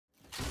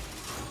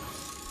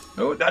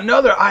Oh,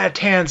 another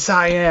Iatan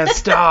Cyan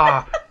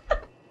star!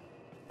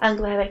 I'm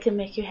glad I can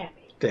make you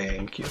happy.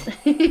 Thank you.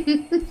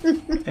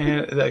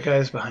 And that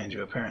guy's behind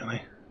you,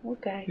 apparently.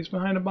 Okay. He's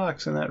behind a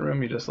box in that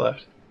room you just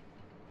left.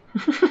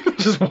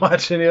 Just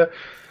watching you.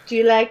 Do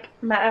you like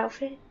my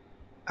outfit?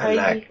 I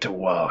like to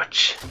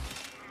watch.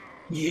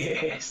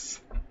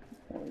 Yes.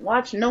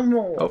 Watch no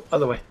more. Oh,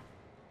 other way.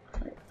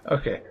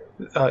 Okay.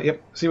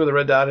 Yep. See where the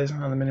red dot is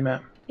on the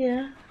minimap?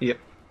 Yeah. Yep.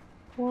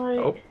 What?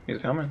 Oh, he's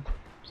coming.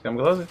 He's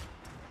coming closer.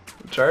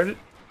 Charge it.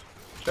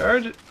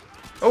 Charge it.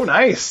 Oh,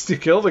 nice! You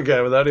killed a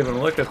guy without even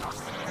looking.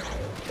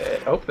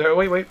 Oh, there.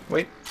 Wait.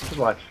 Just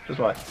watch. Just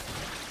watch.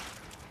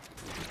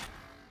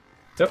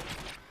 Yep.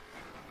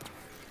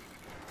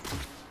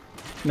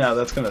 Now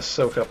that's gonna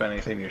soak up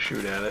anything you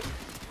shoot at it.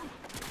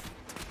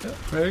 Yep,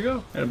 there you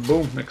go. And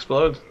boom,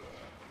 explodes.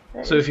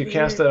 So if you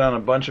cast that on a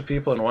bunch of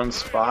people in one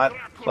spot,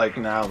 like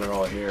now they're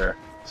all here.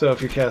 So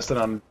if you cast it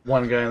on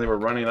one guy and they were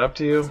running up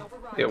to you,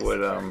 it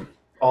would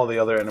all the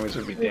other enemies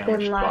would be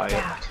damaged by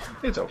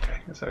it. It's okay.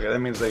 It's okay. That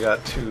means they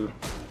got two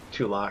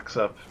locks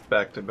up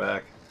back to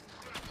back.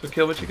 So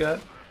kill what you got.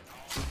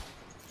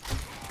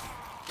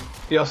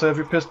 You also have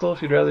your pistol.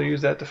 If you'd rather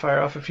use that to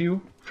fire off a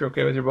few. If you're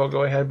okay with your bow,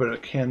 go ahead, but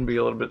it can be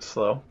a little bit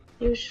slow.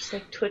 He was just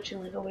like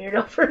twitching like a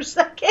weirdo for a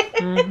second.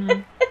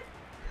 Mm-hmm.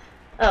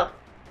 Oh.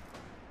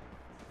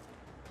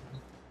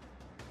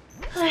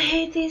 I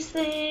hate these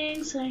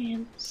things. I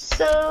am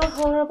so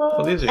horrible.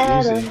 Well, these are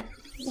easy.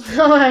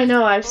 Oh, I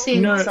know. I've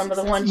seen some of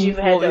the ones you've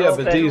had to yeah,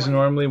 open. but these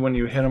normally, when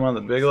you hit them on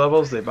the big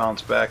levels, they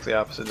bounce back the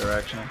opposite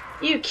direction.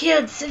 You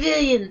killed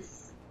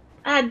civilians.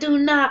 I do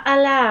not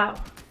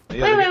allow.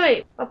 Yeah,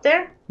 wait. Up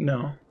there?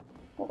 No.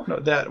 No,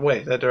 that way,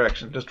 that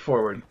direction, just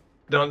forward.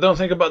 Don't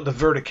think about the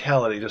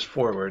verticality, just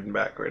forward and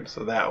backward.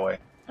 So that way.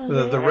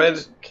 Okay, The red I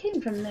just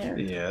came from there.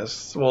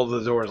 Yes. Well,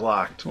 the door's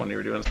locked when you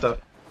were doing stuff.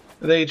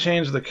 They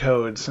changed the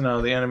code, so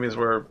now the enemies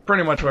were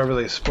pretty much wherever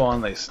they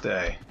spawn, they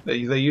stay. They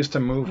used to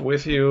move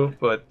with you,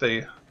 but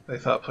they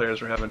thought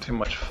players were having too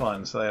much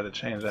fun, so they had to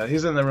change that.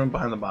 He's in the room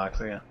behind the box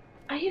again.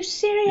 Are you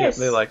serious?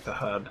 Yeah, they like the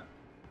HUD.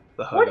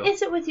 What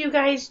is it with you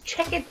guys?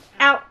 Check it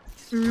out,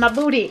 my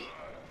booty.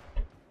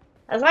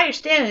 That's why you're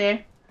standing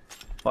there.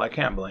 Well, I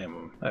can't blame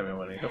them. I mean,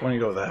 when you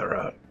go that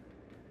route.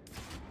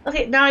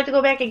 Okay, now I have to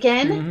go back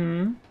again?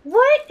 Mm-hmm.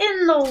 What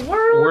in the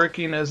world?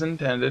 Working as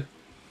intended.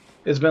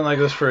 It's been like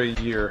this for a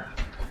year,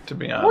 to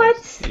be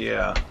honest. What?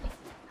 Yeah.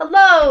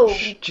 Hello!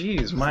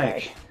 Jeez,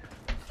 Mike. Sorry.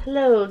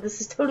 Hello,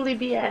 this is totally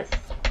BS.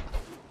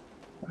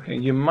 Okay,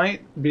 you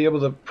might be able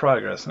to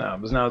progress now,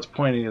 because now it's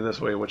pointing you this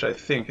way, which I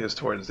think is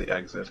towards the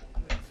exit.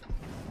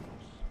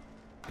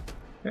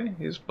 Okay,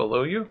 he's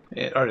below you.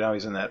 Oh, no,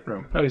 he's in that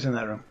room. Oh, he's in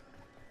that room.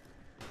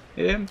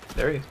 Yeah,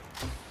 there he is.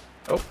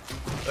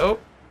 Oh.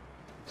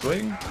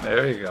 Swing.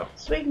 There you go.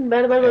 Swing,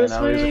 bada, And now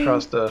swing. he's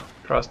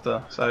across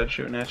the side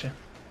shooting at you.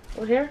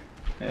 Over here?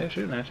 Yeah, he's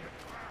shooting at you.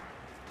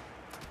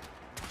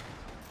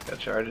 Gotta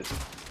charge it.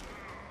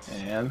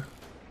 And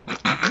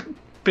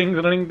bing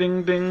ding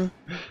ding ding.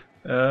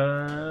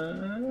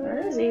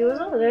 Where is he? He was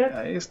over there.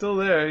 Yeah, he's still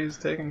there. He's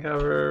taking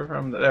cover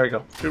from the. There we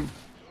go. Shoot.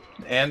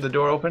 And the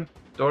door open.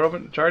 Door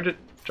open. Charge it.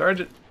 Charge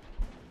it.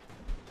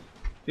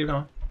 Keep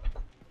going.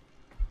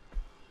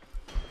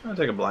 I'll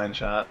take a blind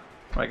shot.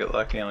 Might get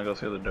lucky and I'll go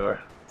through the door.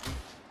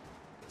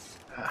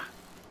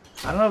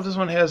 I don't know if this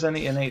one has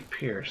any innate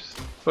pierce,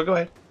 but go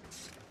ahead.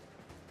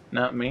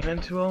 Not meaning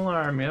to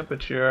alarm you,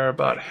 but you're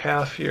about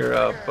half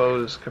your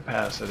bow's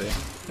capacity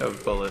of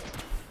bullets.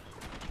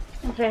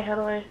 Okay, how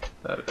do I...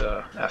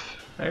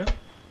 F. There you go.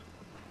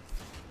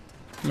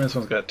 I mean, this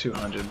one's got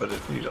 200, but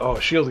oh,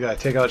 shield guy.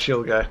 Take out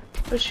shield guy.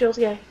 Where's shield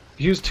guy?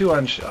 Use 2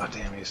 on... Oh,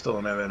 damn, you still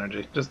don't have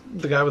energy. Just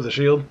the guy with the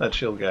shield, that's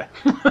shield guy.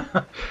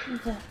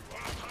 Okay.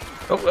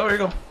 Oh, there you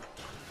go.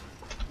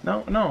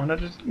 No,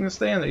 just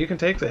stay in there. You can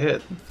take the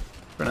hit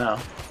for now.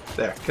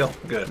 There, kill.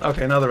 Good.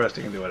 Okay, now the rest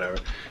you can do whatever.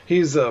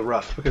 He's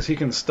rough because he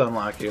can stun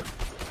lock you.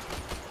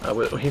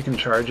 He can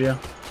charge you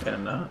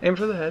and aim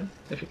for the head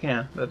if you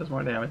can. That does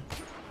more damage.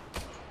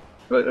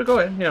 But go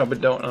ahead,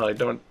 but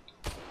don't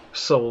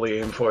solely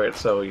aim for it.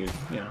 So you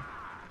know,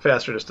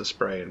 faster just to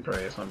spray and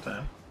pray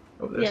sometimes.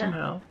 Oh, there's some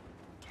health.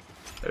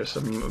 There's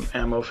some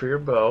ammo for your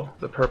bow.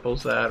 The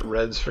purple's that.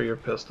 Red's for your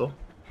pistol.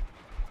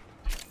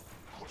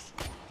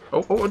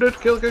 Oh, dude,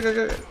 kill.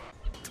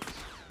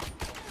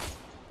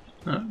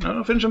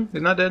 No, finish him.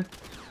 He's not dead.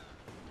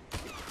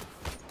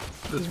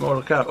 This is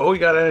Mortal Kombat. Oh, you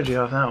got energy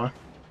off that one.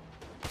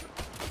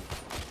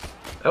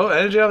 Oh,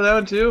 energy off that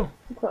one too.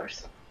 Of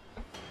course.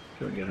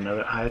 Can we get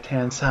another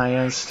Iatan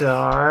Cyan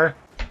star?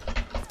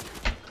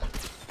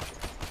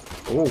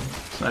 Oh,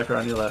 sniper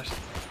on your left.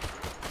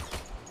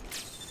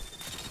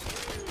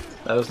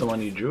 That was the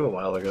one you drew a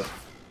while ago.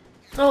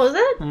 Oh, is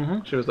it?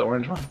 Mm-hmm. She was the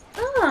orange one.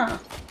 Ah.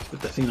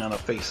 With the thing on her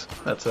face.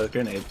 That's a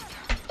grenade.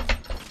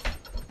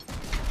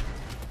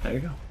 There you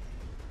go.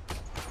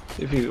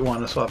 If you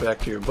want to swap back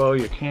to your bow,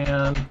 you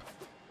can.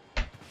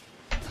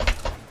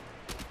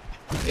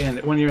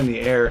 And when you're in the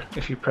air,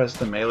 if you press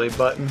the melee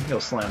button, you'll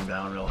slam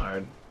down real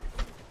hard.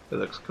 It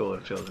looks cool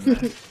and feels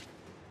nice.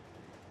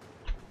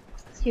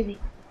 Excuse me.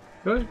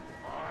 Good.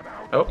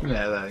 Oh,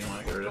 yeah, that you want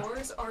to get rid of.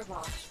 Doors are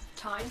locked.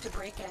 Time to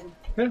break in.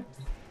 Okay,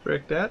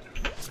 break that.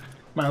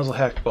 Might as well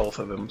hack both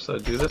of them. So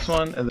do this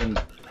one and then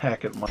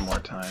hack it one more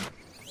time.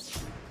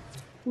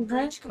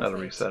 Okay. That'll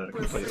reset it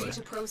completely. We're free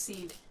to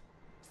proceed.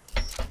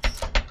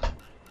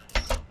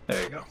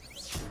 There you go.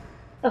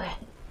 Okay.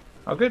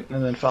 Oh, good.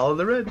 And then follow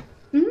the red.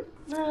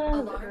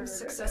 Alarm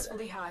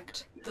successfully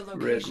hacked. The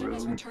location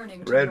is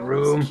returning to Red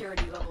normal room.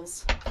 security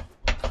levels.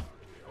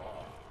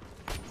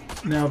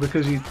 Now,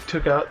 because you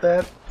took out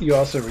that, you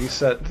also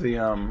reset the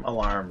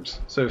alarms.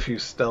 So if you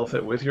stealth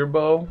it with your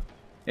bow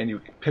and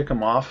you pick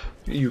them off,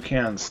 you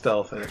can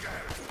stealth it.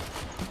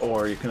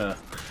 Or you can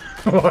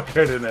walk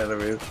right into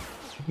enemies.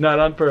 Not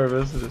on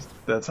purpose, just,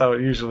 that's how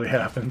it usually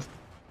happens.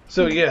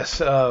 So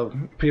yes,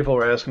 people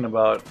were asking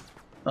about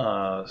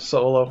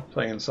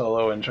playing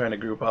solo and trying to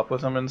group up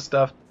with them and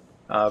stuff.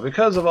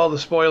 Because of all the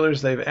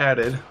spoilers they've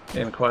added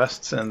in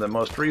quests, and the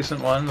most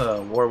recent one,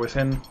 the War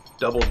Within,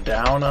 doubled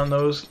down on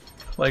those,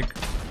 like,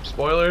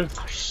 spoilers.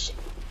 Oh, shit.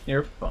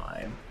 You're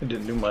fine. It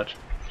didn't do much.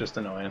 Just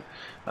annoying.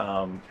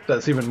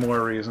 That's even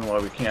more reason why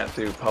we can't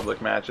do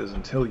public matches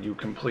until you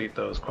complete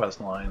those quest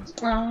lines.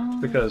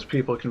 Because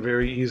people can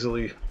very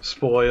easily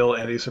spoil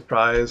any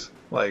surprise.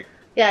 Like,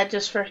 yeah,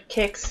 just for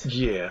kicks.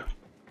 yeah.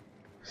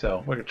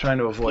 So we're trying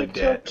to avoid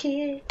Get your that.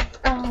 kick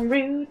on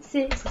Route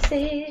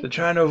 66. So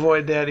trying to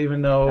avoid that,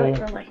 even though. Oh, wait,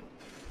 wrong way.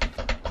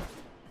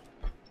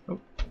 Oh,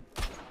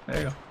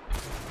 there you go.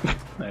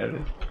 There it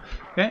is.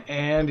 Okay,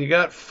 and you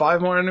got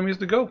 5 more enemies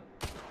to go.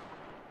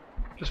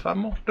 Just 5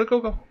 more.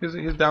 Go. He's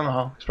down the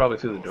hall. He's probably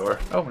through the door.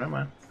 Oh, never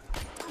mind.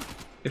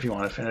 If you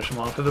want to finish him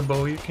off with a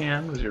bow, you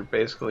can, because you're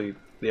basically...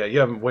 Yeah, you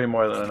have way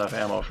more than enough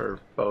ammo for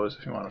bows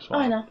if you want to swap.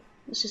 Oh, I know.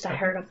 It's just I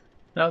heard him.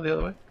 No, the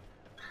other way.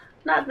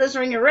 Not this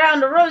ring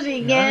around to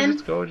Rosie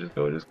again. No,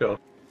 just go.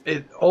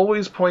 It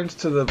always points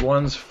to the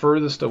ones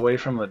furthest away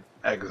from the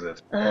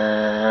exit.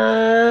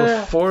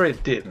 Before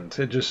it didn't.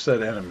 It just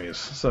said enemies.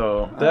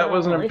 So that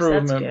was an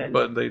improvement,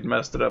 but they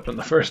messed it up in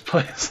the first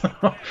place.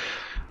 I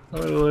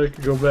would like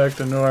to go back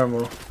to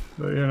normal.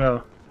 But, you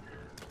know.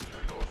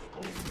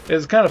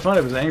 It's kind of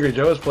funny because Angry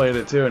Joe's played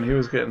it too, and he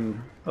was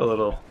getting a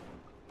little...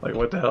 Like,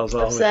 what the hell's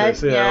all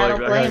this? Yeah,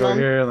 like, I gotta go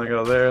here and I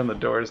go there, and the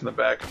doors in the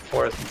back and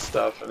forth and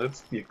stuff. And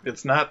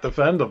it's not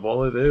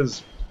defendable. It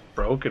is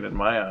broken in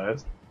my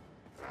eyes.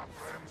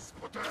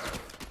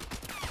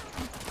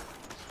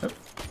 Oh,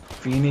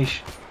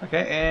 finish.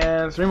 Okay,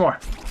 and 3 more.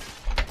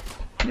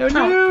 No!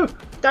 Oh,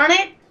 darn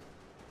it!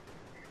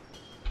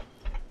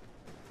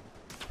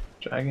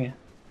 Try again.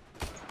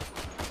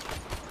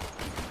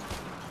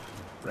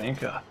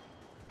 Ranka.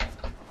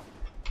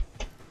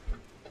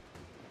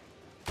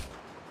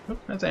 Oh,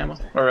 that's ammo.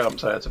 Or, I'm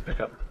sorry, that's a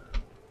pickup.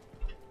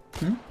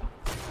 There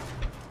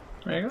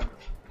you go.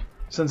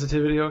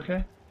 Sensitivity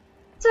okay?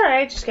 It's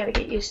alright, just gotta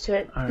get used to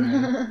it.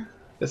 Alright.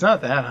 It's not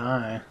that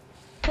high.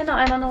 I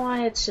don't know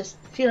why it's just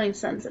feeling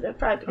sensitive.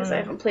 Probably because I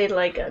haven't played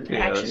like an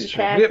action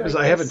pack. Yeah, because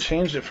I haven't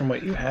changed it from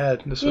what you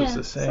had. This was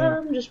the same. So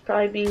I'm just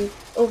probably being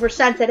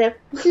oversensitive.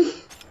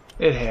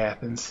 It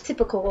happens.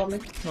 Typical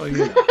woman. Well,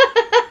 you know.